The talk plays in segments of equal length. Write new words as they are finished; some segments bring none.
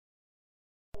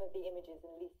of the images in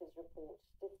Lisa's report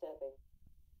disturbing.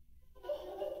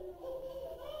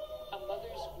 A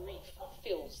mother's grief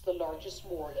fills the largest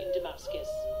morgue in Damascus.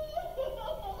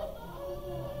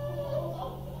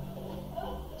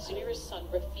 Samira's son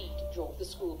Rafid drove the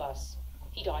school bus.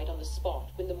 He died on the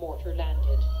spot when the mortar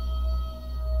landed.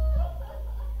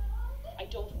 I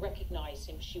don't recognize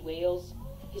him, she wails.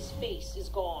 His face is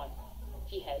gone.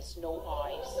 He has no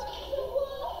eyes.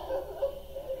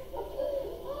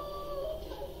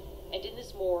 And in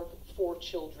this morgue, 4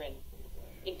 children,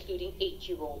 including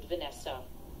 8-year-old Vanessa.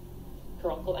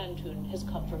 Her uncle Antun has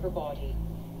come for her body.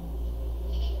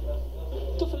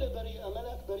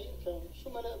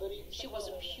 She was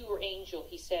a pure angel,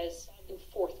 he says, in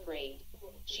 4th grade.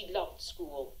 She loved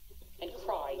school and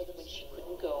cried when she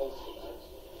couldn't go.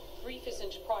 Grief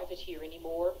isn't private here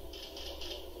anymore.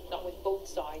 Not when both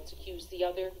sides accuse the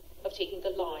other of taking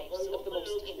the lives of the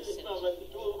most innocent.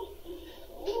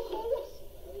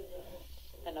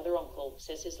 Another uncle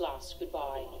says his last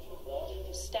goodbye.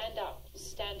 Stand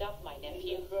up, my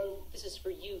nephew. This is for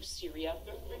you, Syria.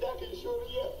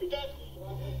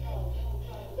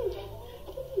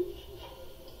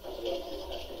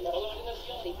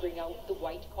 They bring out the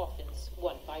white coffins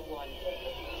one by one.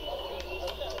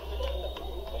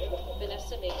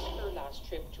 Vanessa makes her last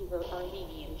trip to her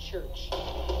Armenian church.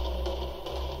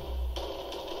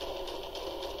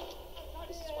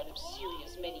 This is one of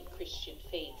Syria's many Christian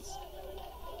faiths.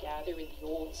 They gather in the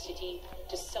old city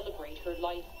to celebrate her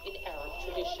life in Arab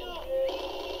tradition.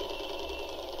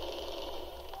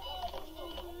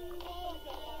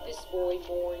 This boy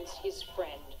mourns his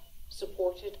friend,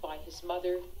 supported by his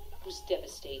mother, who's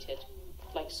devastated,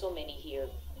 like so many here.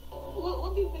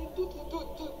 What did they do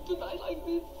tonight like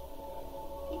this?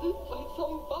 Like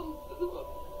some bum,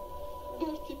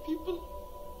 dirty people.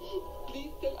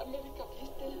 Please tell America,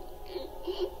 please tell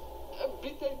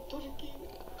Britain, Turkey,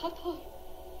 Qatar,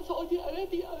 Saudi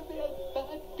Arabia, they are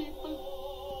bad people.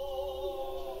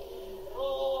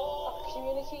 A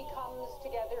community comes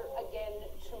together again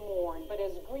to mourn, but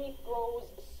as grief grows,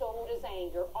 so does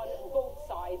anger on both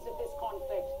sides of this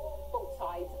conflict, both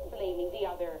sides blaming the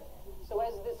other. So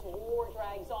as this war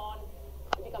drags on,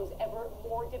 it becomes ever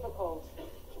more difficult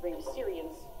to bring the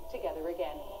Syrians together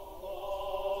again.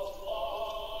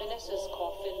 Vanessa's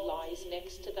coffin lies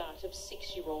next to that of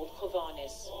 6-year-old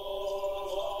Chovanis.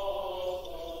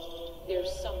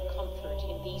 There's some comfort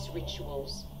in these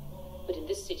rituals, but in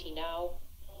this city now,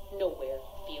 nowhere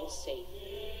feels safe.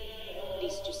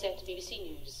 Lisa Doucette, BBC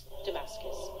News,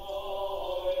 Damascus.